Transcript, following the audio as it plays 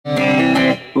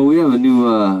have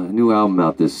a new album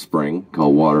out this spring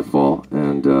called Waterfall,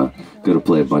 and gonna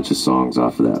play a bunch of songs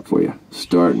off of that for you,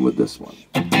 starting with this one.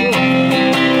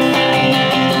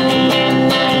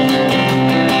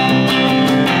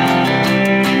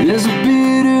 There's a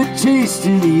bitter taste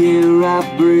in the air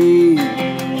I breathe.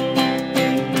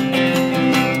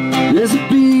 There's a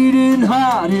beating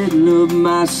heart hidden up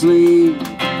my sleeve.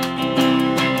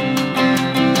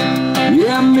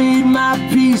 Yeah, I made my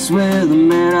peace with the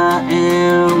man I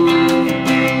am.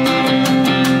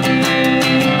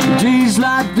 Days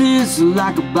like this are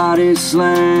like a body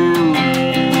slam.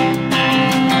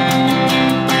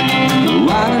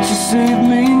 Why don't you save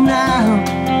me now?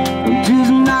 I'm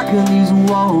just knocking these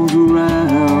walls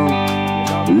around,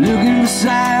 looking for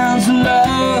signs of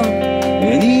love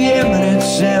and the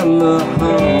evidence in the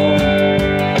home.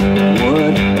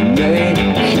 What may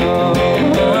come.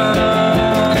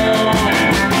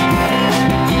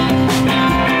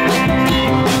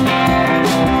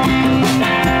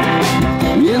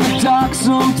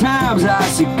 Sometimes I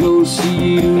see ghosts of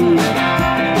you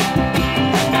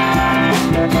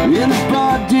in the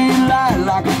broad daylight,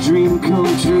 like a dream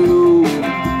come true.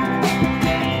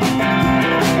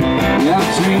 Yeah,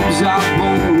 dreams are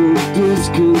born of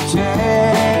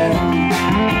discontent.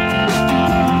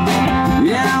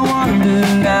 Yeah, I wonder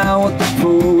now what the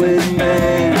poet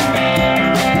meant.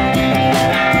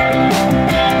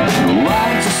 Why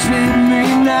don't you save me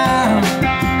now?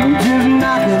 I'm just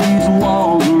knocking these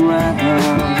walls around,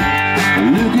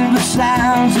 looking for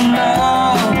sounds of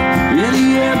love, yeah, the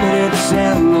evidence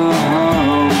and the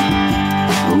harm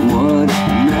of what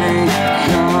may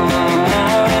come.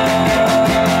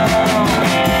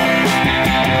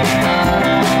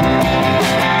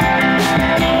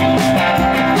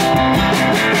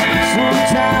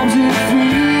 Sometimes it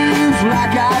feels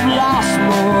like I've lost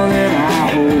more than I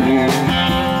hold,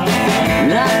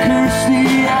 and I curse the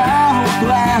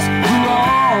hourglass for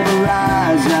all the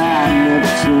lies I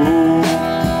never told.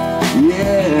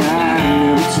 Yeah, I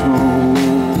never told.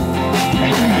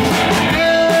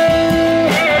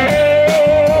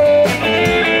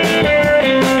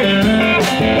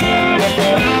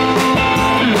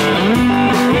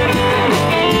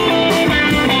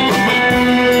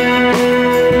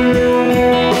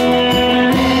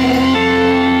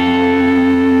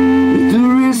 At the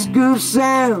risk of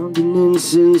sounding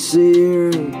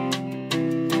insincere,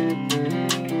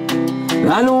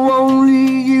 I know only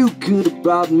you could have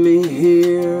brought me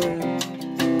here.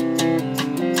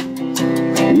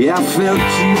 Yeah, I felt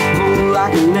you pull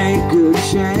like an anchor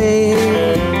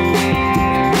chain.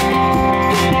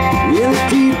 In the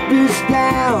deepest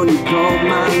down, you called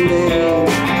my name.